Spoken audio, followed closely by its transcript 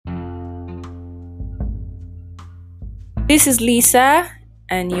This is Lisa,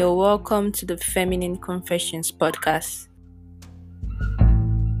 and you're welcome to the Feminine Confessions podcast.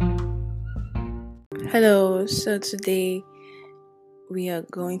 Hello, so today we are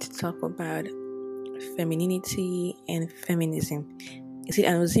going to talk about femininity and feminism. Is it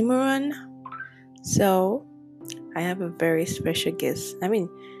an oxymoron? So, I have a very special guest.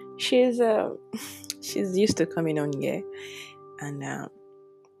 She's she's used to coming on here, and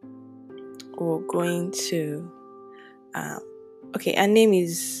we're going to okay, her name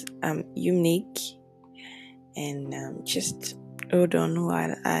is Unique, and just hold on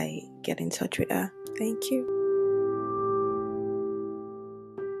while I get in touch with her. Thank you.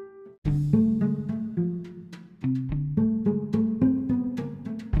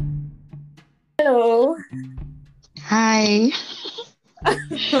 Hello. Hi,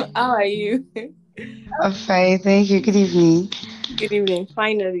 How are you? I'm fine. Thank you. Good evening. Good evening.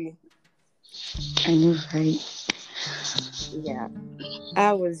 Finally. I know, right? Yeah.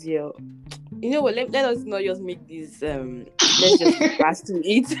 How was your you know what, let us not just make this let's just be fast to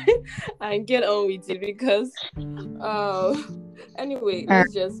it and get on with it because anyway, Uh,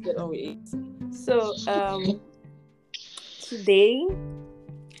 let's just get on with it. So today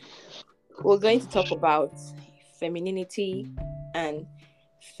we're going to talk about femininity and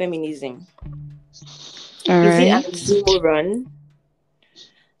feminism. all Is it an right. oxymoron?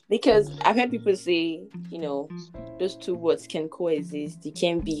 Because I've heard people say, those two words can coexist. You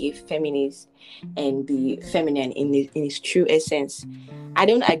can be a feminist and be feminine in its true essence. I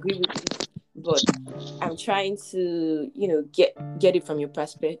don't agree with it, but I'm trying to, get it from your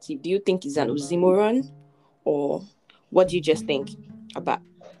perspective. Do you think it's an oxymoron, or what do you just think about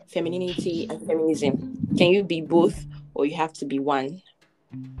femininity and feminism? Can you be both, or you have to be one?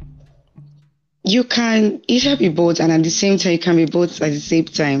 You can either be both, and at the same time, you can be both at the same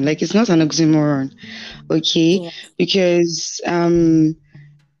time. Like it's not an oxymoron, okay? Yeah. Because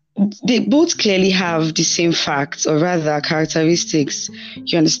they both clearly have the same facts, or rather characteristics.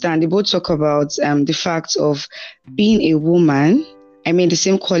 You understand? They both talk about the fact of being a woman. I mean, the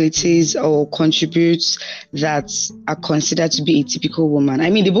same qualities or contributes that are considered to be a typical woman.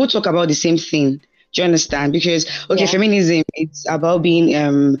 I mean, they both talk about the same thing. Do you understand? Because okay, Yeah. feminism it's about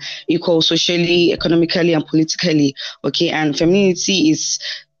being equal socially, economically, and politically. Okay, and femininity is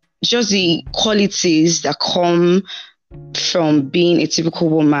just the qualities that come from being a typical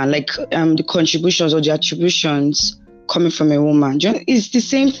woman, like the contributions or the attributions coming from a woman. It's the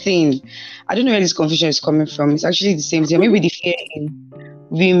same thing. I don't know where this confusion is coming from. It's actually the same thing. Maybe the fear in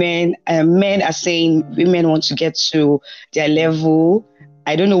women, men are saying women want to get to their level.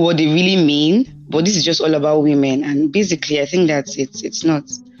 I don't know what they really mean, but this is just all about women. And basically, I think that's it. It's not.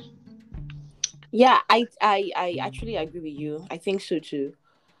 Yeah, I actually agree with you. I think so too.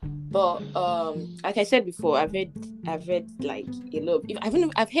 But like I said before, I've read like a lot. If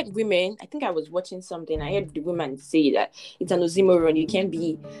I've heard women. I think I was watching something. I heard the women say that it's an oxymoron. You can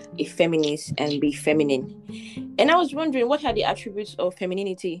be a feminist and be feminine. And I was wondering, what are the attributes of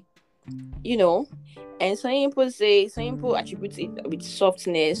femininity? You know, and some people attribute it with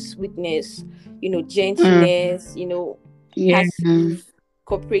softness, sweetness, Mm, gentleness, yeah. passive,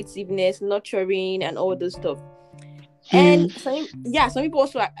 cooperativeness, nurturing, and all those stuff. Mm, And some people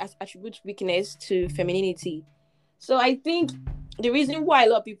also attribute weakness to femininity. So I think the reason why a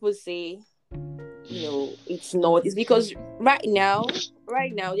lot of people say, it's not is because right now,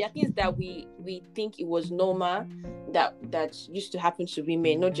 there are things that we think it was normal that used to happen to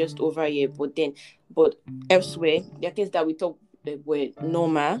women, not just over here, but elsewhere. There are things that we thought that were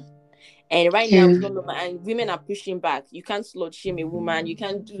normal. And right now yeah. it's not normal, and women are pushing back. You can't slut shame a woman. You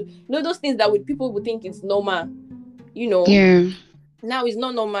can't do those things that people would think it's normal. You know, Yeah. now it's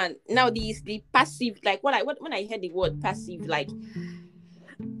not normal. Now the passive, like when I heard the word passive, like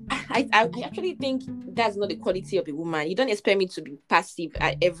I actually think that's not the quality of a woman. You don't expect me to be passive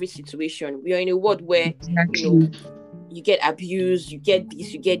at every situation. We are in a world where you know Exactly. you get abused, you get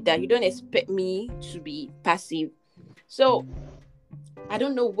this, you get that. You don't expect me to be passive. So I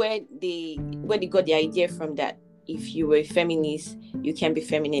don't know where they got the idea from that. If you were a feminist, you can be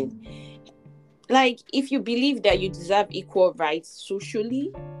feminine. Like, if you believe that you deserve equal rights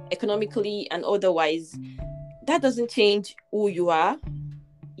socially, economically, and otherwise, that doesn't change who you are,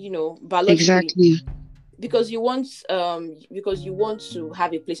 biologically. Exactly. Because you want to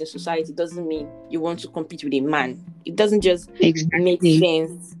have a place in society doesn't mean you want to compete with a man. It doesn't just make Exactly.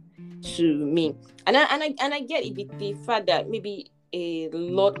 sense to me. And I get it, the fact that maybe a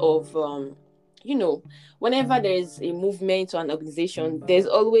lot of whenever there's a movement or an organization, there's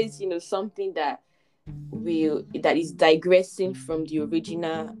always something that is digressing from the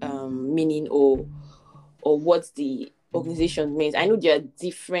original meaning, or what organization means. I know there are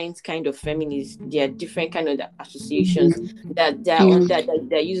different kind of feminists. There are different kind of associations that are on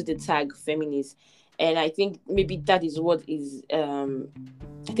that use the tag feminist, and I think maybe that is what is.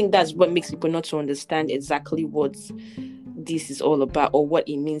 I think that's what makes people not to understand exactly what this is all about or what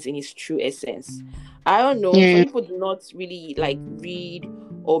it means in its true essence. I don't know. Some Yeah. people do not really like read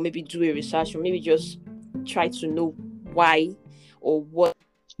or maybe do a research or maybe just try to know why or what,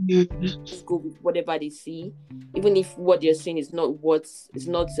 Yeah. just go with whatever they see, even if what they're saying is not what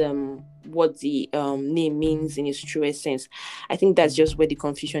the name means in its true essence. I think that's just where the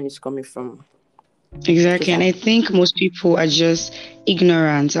confusion is coming from. Exactly. Because And I think most people are just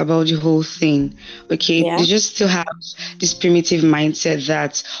ignorant about the whole thing. Okay. They yeah, just still have this primitive mindset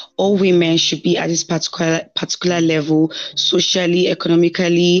that all women should be at this particular level, socially,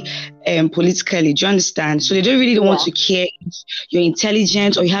 economically, politically. Do you understand? So they don't really want yeah, to care if you're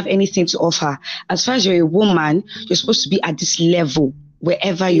intelligent or you have anything to offer. As far as you're a woman, you're supposed to be at this level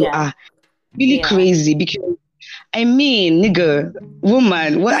wherever you yeah, are. Really yeah. crazy because I mean, nigga,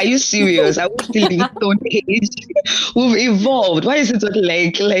 woman, what are you serious? I was still in the stone age. We've evolved. Why is it not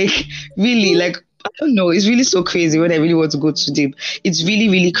like really like I don't know. It's really so crazy when I really want to go too deep. It's really,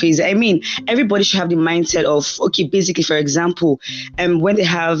 really crazy. I mean, everybody should have the mindset of okay, basically, for example, when they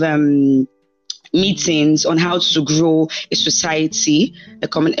have meetings on how to grow a society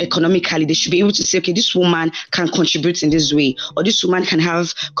economically, they should be able to say, okay, this woman can contribute in this way, or this woman can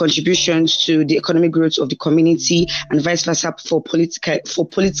have contributions to the economic growth of the community, and vice versa for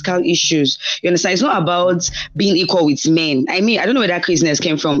political issues. You understand? It's not about being equal with men. I mean, I don't know where that craziness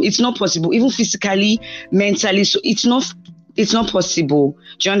came from. It's not possible, even physically, mentally. So it's not possible,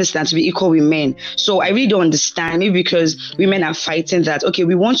 do you understand, to be equal with men. So I really don't understand, maybe because women are fighting that, okay,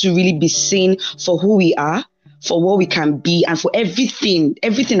 we want to really be seen for who we are, for what we can be, and for everything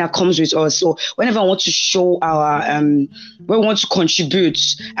that comes with us. So whenever I want to show our when we want to contribute,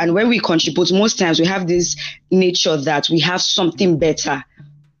 and when we contribute, most times we have this nature that we have something better,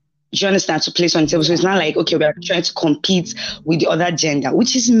 do you understand, to place on the table. So it's not like, okay, we are trying to compete with the other gender,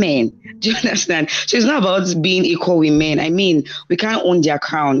 which is men. Do you understand? So it's not about being equal with men. I mean, we can't own their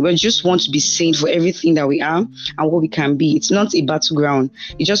crown. We just want to be seen for everything that we are and what we can be. It's not a battleground.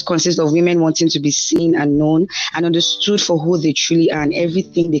 It just consists of women wanting to be seen and known and understood for who they truly are and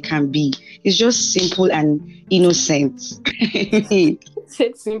everything they can be. It's just simple and innocent.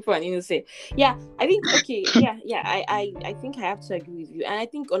 It's simple and innocent. Yeah, I think okay. Yeah, yeah. I think I have to agree with you. And I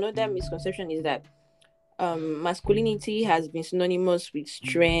think another misconception is that masculinity has been synonymous with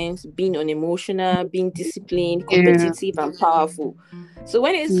strength, being unemotional, being disciplined, Yeah. competitive, and powerful. So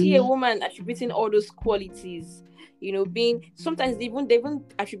when I see a Mm. woman attributing all those qualities, being sometimes they even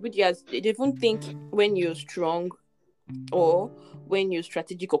attribute you as they even think when you're strong or when you're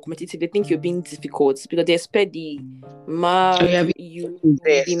strategic or competitive, they think you're being difficult because they expect the Oh, mild, yeah, you,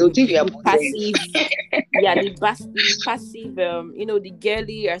 possessed. They'll think we are the possessed. passive, yeah, the passive, the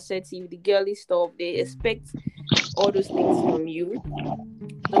girly assertive, the girly stuff. They expect all those things from you.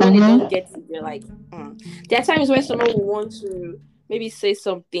 So when they don't get it, they're like, There are times when someone will want to maybe say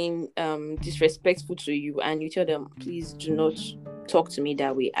something disrespectful to you, and you tell them, please do not talk to me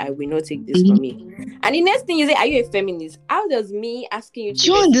that way. I will not take this from Mhm. me. And the next thing you say, are you a feminist? How does me asking you Do to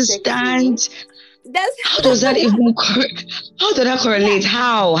you respect you? understand? That's How does that even how does that yeah. correlate?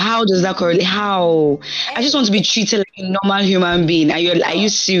 How does that correlate? How? I just And want to be treated like a normal human being. Are you no.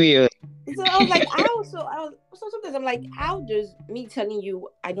 serious? So I was like, how? So sometimes I'm like, how does me telling you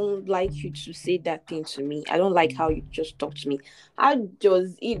I don't like you to say that thing to me? I don't like how you just talk to me. How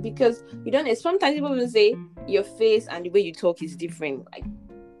does it? Because you don't. Sometimes people will say your face and the way you talk is different. Like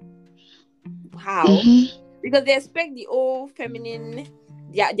how? Hmm. Because they expect the old feminine.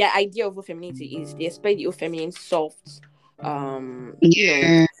 Their idea of what femininity is. They expect the old feminine soft,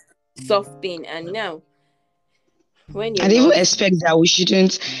 Yeah. soft thing. And now when you're And they even not, expect that we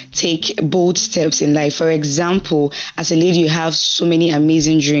shouldn't take bold steps in life. For example, as a lady, you have so many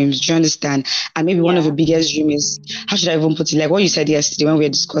amazing dreams. Do you understand? And maybe one of your yeah, biggest dreams is, how should I even put it? Like what you said yesterday when we were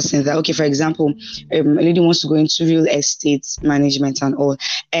discussing that. Okay, for example, a lady wants to go into real estate management and all,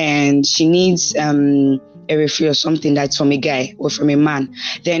 and she needs a referee or something that's from a guy or from a man.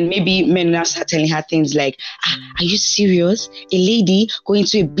 Then maybe men now start telling her things like, are you serious? A lady going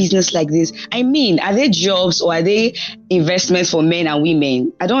into a business like this? I mean, are they jobs or are they investments for men and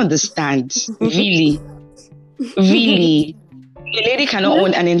women? I don't understand. Really, really. A lady cannot yeah.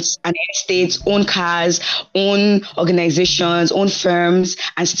 own an estate, own cars, own organizations, own firms,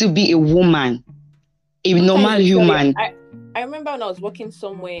 and still be a woman, a Sometimes normal you tell you human. I remember when I was working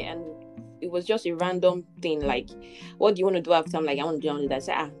somewhere and it was just a random thing. Like, what do you want to do after? I'm like, I want to do that. I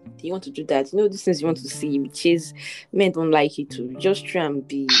said, do you want to do that? These things you want to see, which is men don't like it too. Just try and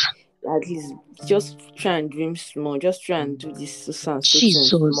be, at least, just try and dream small. Just try and do this so Jesus.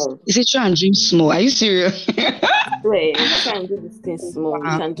 small. Is it try and dream small? Are you serious? Swear, try and do this thing small. You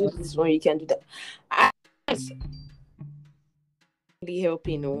Wow. can do this one, you can do that. It's really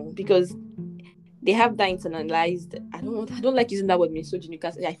helping, because they have that internalized. I don't like using that word misogyny,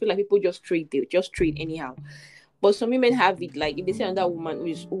 because I feel like people just trade anyhow. But some women have it, like if they see another woman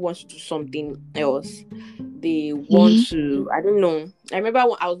who wants to do something else, they want to. I don't know. I remember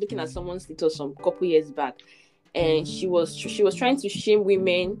when I was looking at someone's status some couple years back, and she was trying to shame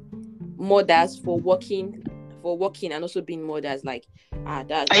women mothers for working and also being mothers. Like,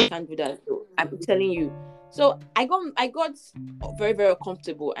 that I can't do that. So I'm telling you. So I got very, very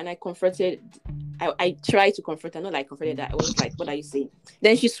uncomfortable, and I confronted. I tried to confront her, not like confronted her. I was like, what are you saying?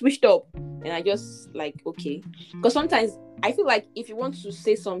 Then she switched up, and I just like, okay. Because sometimes I feel like if you want to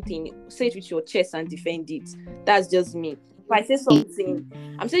say something, say it with your chest and defend it. That's just me. If I say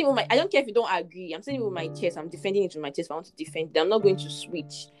something, I'm saying with I don't care if you don't agree. I'm saying it with my chest. I'm defending it with my chest. If I want to defend it, I'm not going to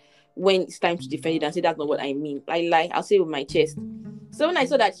switch when it's time to defend it and say that's not what I mean. I'll say it with my chest. So when I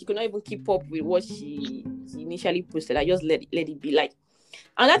saw that she could not even keep up with what she initially posted, I just let it be. Like,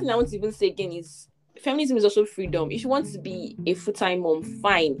 another thing I want to even say again is feminism is also freedom. If you want to be a full-time mom,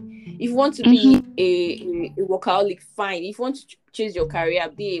 fine. If you want to be a workaholic, fine. If you want to chase your career,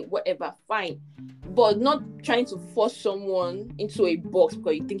 be a whatever, fine. But not trying to force someone into a box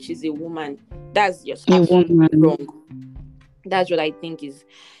because you think she's a woman. That's just absolutely wrong. That's what I think is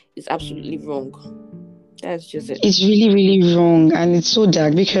absolutely wrong. That's just it. It's really, really wrong, and it's so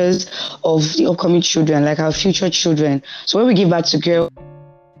dark because of the upcoming children, like our future children. So when we give back to girls,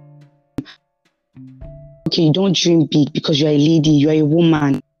 okay, you don't dream big because you're a lady, you're a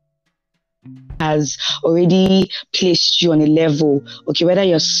woman, has already placed you on a level. Okay, whether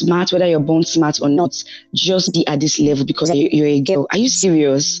you're smart, whether you're born smart or not, just be at this level because you're a girl. Are you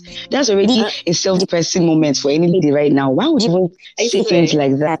serious? That's already a self-depressing moment for any lady right now. Why would you even say things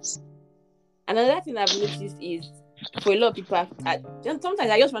like that? Another thing I've noticed is, for a lot of people, sometimes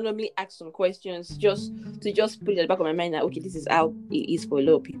I just randomly ask some questions just put it at the back of my mind that, okay, this is how it is for a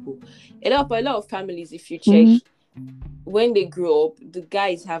lot of people. A lot of families, if you check, when they grow up, the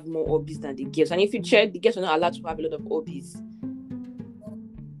guys have more hobbies than the girls. And if you check, the girls are not allowed to have a lot of hobbies.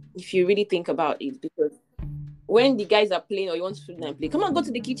 If you really think about it, because when the guys are playing or you want to sit and play, come on, go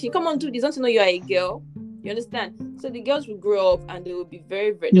to the kitchen, come on, do this, don't you know you're a girl? You understand? So the girls will grow up and they will be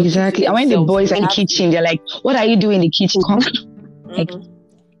very, very... Exactly. And when the boys are in the kitchen, they're like, what are you doing in the kitchen?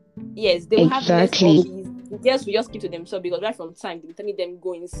 Yes, they will have less hobbies. The girls will just keep to themselves because right from time, they're telling them,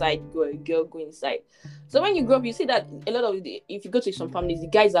 go inside, girl, go inside. So when you grow up, you see that a lot of if you go to some families, the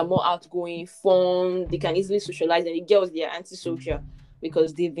guys are more outgoing, fun, they can easily socialize, and the girls, they are antisocial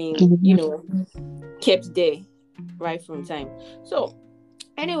because they've been, kept there right from time. So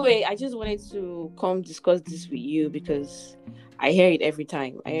anyway, I just wanted to come discuss this with you because I hear it every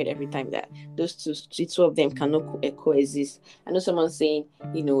time. That those two of them cannot coexist. I know someone saying,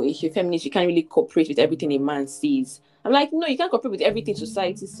 if you're feminist, you can't really cooperate with everything a man sees. I'm like, no, you can't cooperate with everything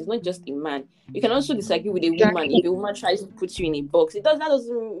society sees, not just a man. You can also disagree with a woman if a woman tries to put you in a box. That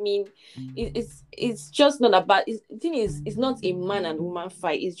doesn't mean it's just not about. The thing is, it's not a man and woman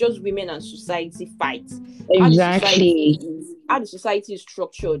fight. It's just women and society fight. Exactly. How the society is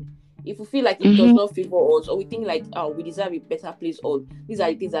structured. If we feel like it does not favor us, or we think like, we deserve a better place, or these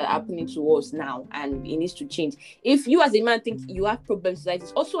are the things that are happening to us now and it needs to change. If you as a man think you have problems in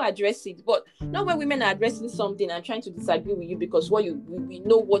society, also address it. But not when women are addressing something and trying to disagree with you because we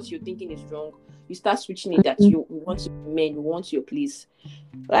know what you're thinking is wrong. You start switching it that we want your men, we want your place.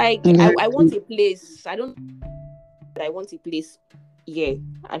 Like, I want a place. I want a place. Yeah,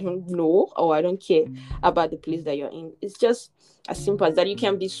 I don't know, or I don't care about the place that you're in. It's just as simple as that. You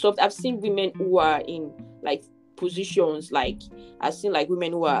can be soft. I've seen women who are in like positions, like I've seen like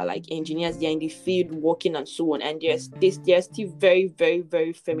women who are like engineers, they're in the field working and so on, and they're still very, very,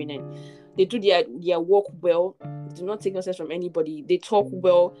 very feminine. They do their work well. They do not take nonsense from anybody. They talk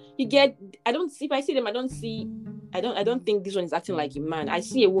well. If I see them, I don't think this one is acting like a man. I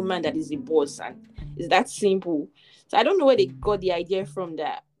see a woman that is a boss, and it's that simple. So I don't know where they got the idea from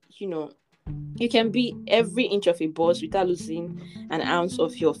that, you can be every inch of a boss without losing an ounce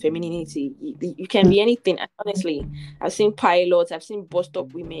of your femininity. You can be anything. And honestly, I've seen pilots, I've seen bus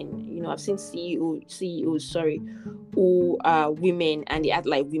stop women, I've seen CEOs, who are women and they act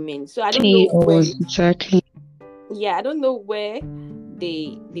like women. So I don't know where exactly. Yeah, I don't know where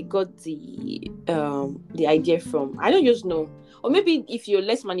they got the idea from. I don't just know. Or maybe if you're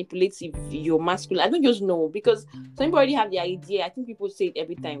less manipulative, you're masculine. I don't just know, because some people already have the idea. I think people say it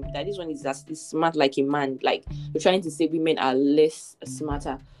every time that this one is smart like a man. Like, you're trying to say women are less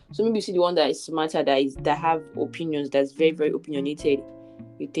smarter. So maybe you see the one that is smarter, that have opinions, that's very, very opinionated.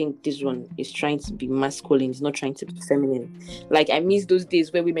 You think this one is trying to be masculine, it's not trying to be feminine. Like, I miss those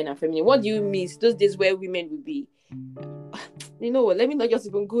days where women are feminine. What do you miss? Those days where women will be, you know what, let me not just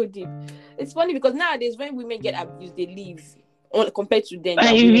even go deep. It's funny because nowadays when women get abused, they leave. Compared to then, I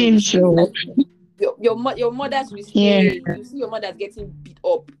that women mean, will stay. so Like, your mothers will yeah. stay. You see your mothers getting beat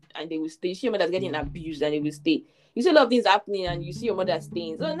up and they will stay. You see your mothers getting abused and they will stay. You see a lot of things happening and you see your mother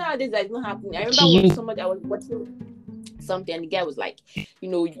staying. So nowadays that is not happening. I remember when I was watching something and the guy was like,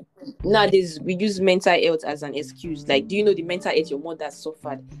 nowadays we use mental health as an excuse. Like, do you know the mental health your mother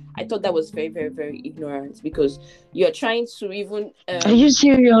suffered? I thought that was very, very, very ignorant, because you're trying to even Are you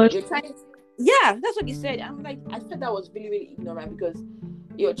serious? you're trying to, yeah, that's what he said. I'm like, I thought that was really, really ignorant, because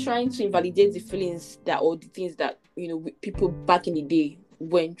you're trying to invalidate the feelings or the things that people back in the day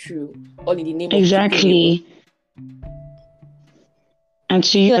went through, all in the name of exactly. And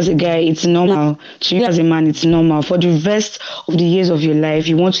to you as a guy, it's normal. To you as a man, it's normal. For the rest of the years of your life,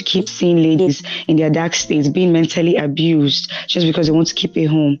 you want to keep seeing ladies in their dark states being mentally abused just because they want to keep a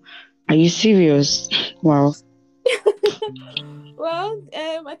home. Are you serious? Wow. Well,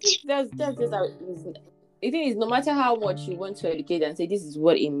 I think that's just how it is. The thing is, no matter how much you want to educate and say this is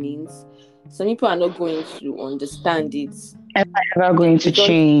what it means, some people are not going to understand it. Ever going to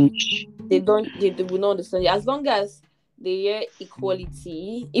change? They will not understand it. As long as they hear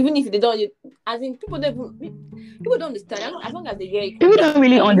equality, even if they don't, as in people don't understand. As long as they hear People equality, don't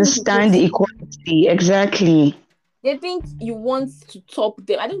really and understand the equality. Exactly. they think you want to top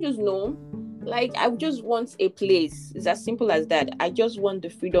them. I don't just know. Like, I just want a place. It's as simple as that. I just want the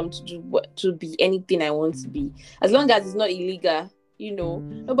freedom to be anything I want to be, as long as it's not illegal.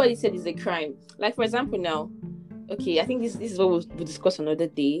 Nobody said it's a crime. Like, for example, now, okay, I think this is what we'll discuss another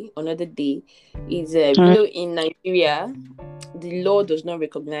day. Another day is in Nigeria, the law does not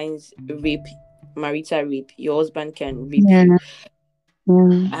recognize rape, marital rape. Your husband can rape you.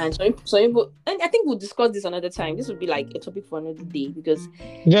 And so people, and I think we'll discuss this another time. This would be like a topic for another day, because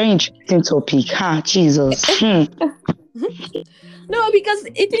very interesting topic. Jesus. No, because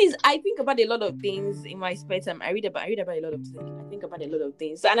it is. I think about a lot of things in my spare time. I read about a lot of things. I think about a lot of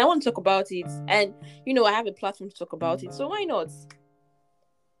things, and I want to talk about it. And I have a platform to talk about it. So why not?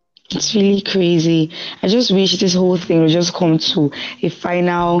 It's really crazy. I just wish this whole thing would just come to a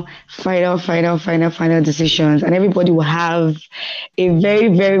final decisions, and everybody will have a very,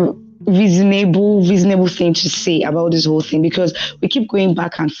 very reasonable thing to say about this whole thing, because we keep going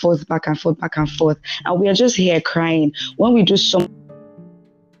back and forth, and we are just here crying. When we do something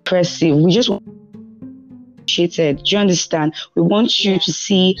impressive, we just want appreciated. Do you understand? We want you to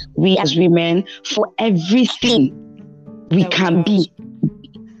see we as women for everything we can be.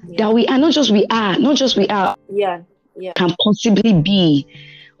 That we are not just we are. Yeah. Can possibly be.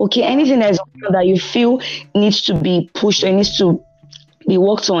 Okay, anything that you feel needs to be pushed or needs to be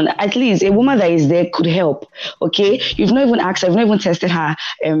worked on. At least a woman that is there could help. Okay, you've not even asked her, you've not even tested her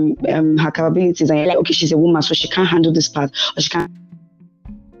her capabilities, and you're like, okay, she's a woman, so she can't handle this part, or she can't.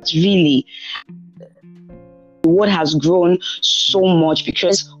 Really, the world has grown so much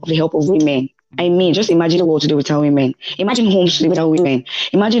because of the help of women. I mean, just imagine the world today without women. Imagine homes today without women.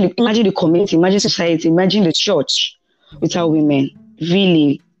 Imagine the community. Imagine society. Imagine the church without women.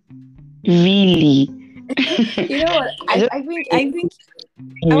 Really. You know what? I think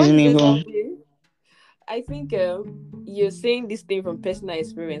reasonable. I think you're saying this thing from personal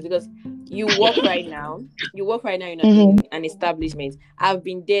experience, because you work right now. You work right now in an establishment. I've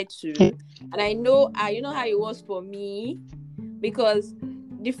been there too, and I know how it was for me, because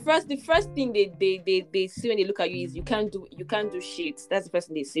the first thing they see when they look at you is you can't do shit. That's the first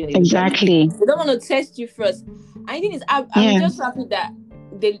thing they see when they look at you. They don't want to test you first. I think it's I'm just happy that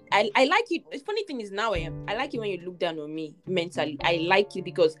I like it. The funny thing is, now I like it when you look down on me mentally. I like it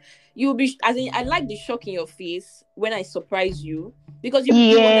because you'll be I like the shock in your face when I surprise you, because you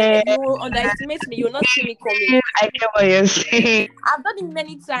underestimate me. You'll not see me coming. I get what you're saying. I've done it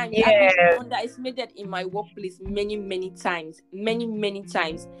many times. I've been underestimated in my workplace many times,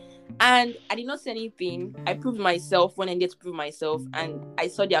 and I did not say anything. I proved myself when I needed to prove myself, and I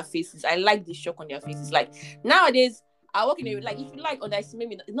saw their faces. I like the shock on their faces. Like, nowadays, I work in if you underestimate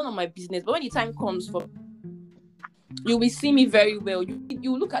me, it's none of my business. But when the time comes for, you will see me very well.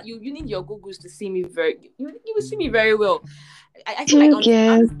 You look at you need your Googles to see me you will see me very well. I feel like I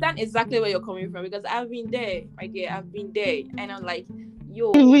understand exactly where you're coming from, because I've been there, my dear. I've been there, and I'm like,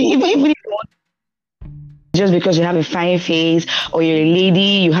 yo. just because you have a fine face or you're a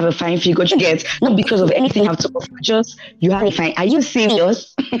lady, you have a fine figure. You get not because of anything you have to offer, just you have a fine. Are you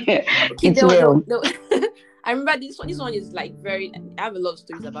serious? Okay, It's real. I remember this one. This one is like very. I have a lot of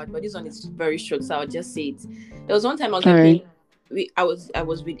stories about it, but this one is very short, so I'll just say it. There was one time I was All right. helping. I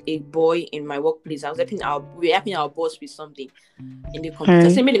was with a boy in my workplace. We were helping our boss with something in the All computer. So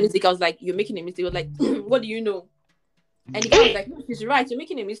right. he made a mistake. I was like, "You're making a mistake." I was like, "What do you know?" And the guy was like, "No, she's right. You're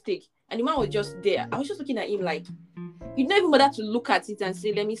making a mistake." And the man was just there. I was just looking at him like, you don't even bother to look at it and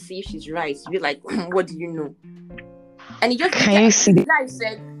say, "Let me see if she's right." You're like, "What do you know?" And Can you see the the guy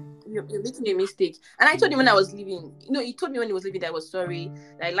said, you're making a mistake. And I told him when I was leaving, he told me when he was leaving that I was sorry,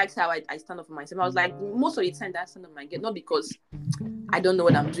 that I liked how I stand up for myself. I was like, most of the time that I stand up for myself, not because I don't know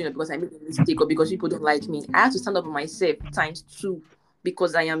what I'm doing or because I made a mistake or because people don't like me. I have to stand up for myself times two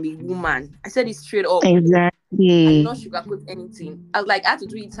because I am a woman. I said it straight up. I did exactly? not sugarcoat anything. I was like, I had to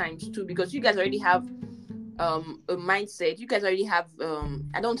do it times two because you guys already have a mindset. You guys already have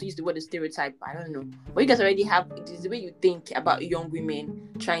I don't want to use the word stereotype, I don't know, but you guys already have, it is the way you think about young women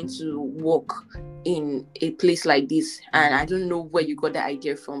trying to work in a place like this. And I don't know where you got that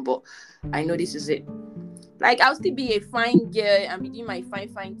idea from, but I know this is it. Like, I'll still be a fine girl and be doing my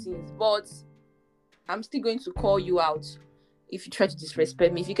fine things, but I'm still going to call you out if you try to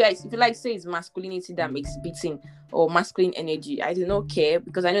disrespect me. If you like say it's masculinity that makes beating or masculine energy, I do not care,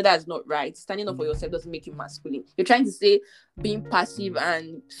 because I know that's not right. Standing up for yourself doesn't make you masculine. You're trying to say being passive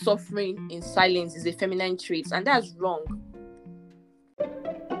and suffering in silence is a feminine trait, and that's wrong.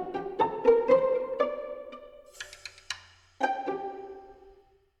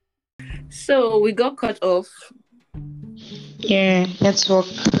 So we got cut off. Yeah, network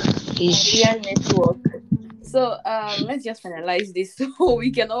ish. Yeah, network. So let's just finalize this so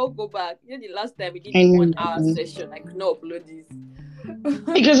we can all go back. The last time we did a 1 hour And session, I could not upload this.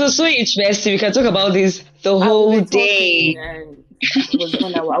 because it's so interesting, we can talk about this the I we whole were talking day. and it was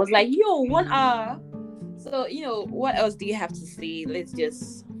 1 hour. I was like, yo, 1 hour. So, what else do you have to say? Let's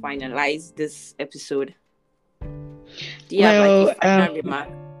just finalize this episode. Do you have like a Well, final remark?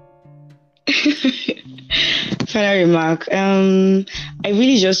 final remark. I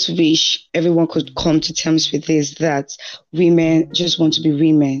really just wish everyone could come to terms with this, that women just want to be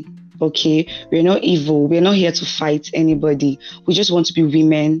women. Okay, we're not evil. We're not here to fight anybody. We just want to be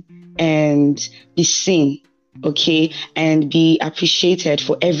women and be seen, okay, and be appreciated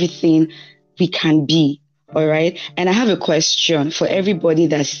for everything we can be. All right. And I have a question for everybody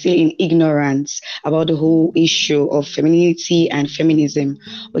that's still in ignorance about the whole issue of femininity and feminism.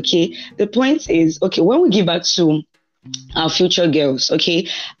 Okay. The point is, okay, when we give back to our future girls, okay,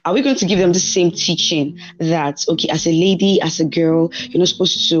 are we going to give them the same teaching that, okay, as a lady, as a girl, you're not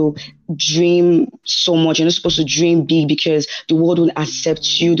supposed to dream so much, you're not supposed to dream big because the world will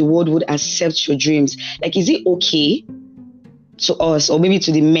accept you, the world would accept your dreams? Like, is it okay to us, or maybe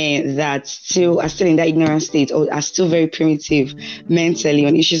to the men that still are still in that ignorant state or are still very primitive mentally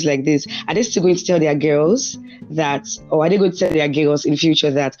on issues like this? Are they still going to tell their girls that, or are they going to tell their girls in future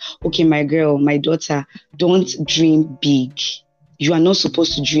that, okay, my girl, my daughter, don't dream big, you are not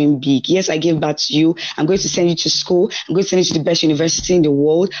supposed to dream big. Yes, I gave birth to you, I'm going to send you to school, I'm going to send you to the best university in the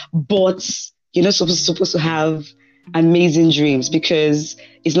world, but you're not supposed to have amazing dreams because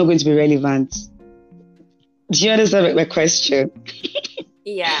it's not going to be relevant. Do you understand my question?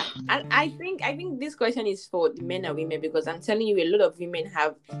 Yeah, and I think this question is for the men and women, because I'm telling you, a lot of women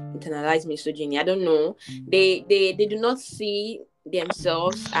have internalized misogyny. I don't know. They do not see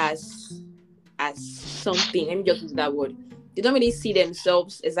themselves as something. Let me just use that word. They don't really see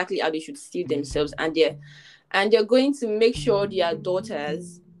themselves exactly how they should see themselves, and they're going to make sure their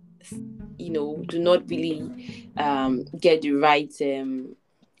daughters, do not really get the right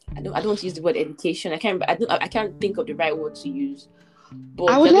I don't want to use the word education. I can't think of the right word to use. I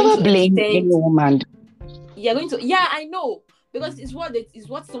But would they're going never to blame any extend. woman. You're going to, yeah, I know, because it's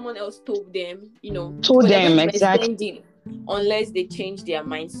what someone else told them, Told but they're going them to exactly. extend it unless they change their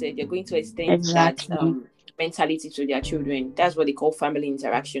mindset. They're going to extend that Exactly. mentality to their children. That's what they call family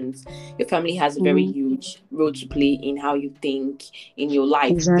interactions. Your family has a very Mm, huge role to play in how you think in your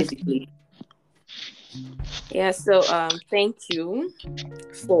life, exactly. basically. Yeah, so thank you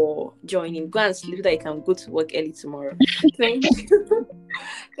for joining. Go and sleep so that you can go to work early tomorrow. Thank you.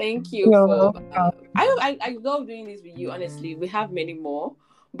 Thank you You're for. welcome. I love doing this with you. Honestly, we have many more,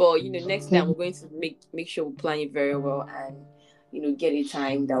 but next time we're going to make sure we plan it very well, and get a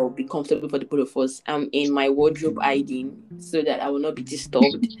time that will be comfortable for the both of us. I'm in my wardrobe hiding so that I will not be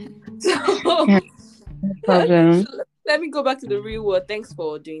disturbed. So, Yeah, no problem. so let me go back to the real world. Thanks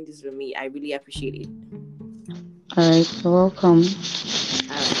for doing this with me. I really appreciate it. All right, you're welcome.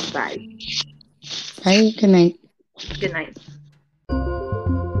 All right, bye. Bye. Good night. Good night.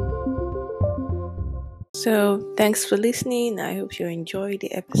 So, thanks for listening. I hope you enjoyed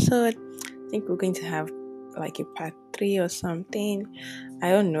the episode. I think we're going to have like a part 3 or something. I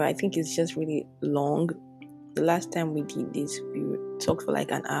don't know. I think it's just really long. The last time we did this, we talked for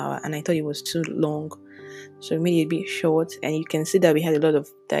like an hour, and I thought it was too long. So, we made it a bit short, and you can see that we had a lot of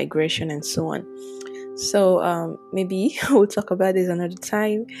digression and so on. So, maybe we'll talk about this another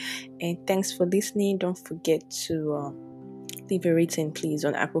time. And thanks for listening. Don't forget to leave a rating, please,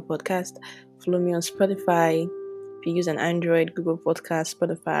 on Apple Podcast. Follow me on Spotify. If you use an Android, Google Podcast,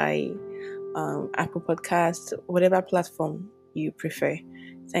 Spotify, Apple Podcast, whatever platform you prefer.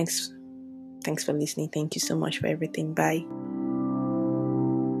 Thanks for listening. Thank you so much for everything. Bye.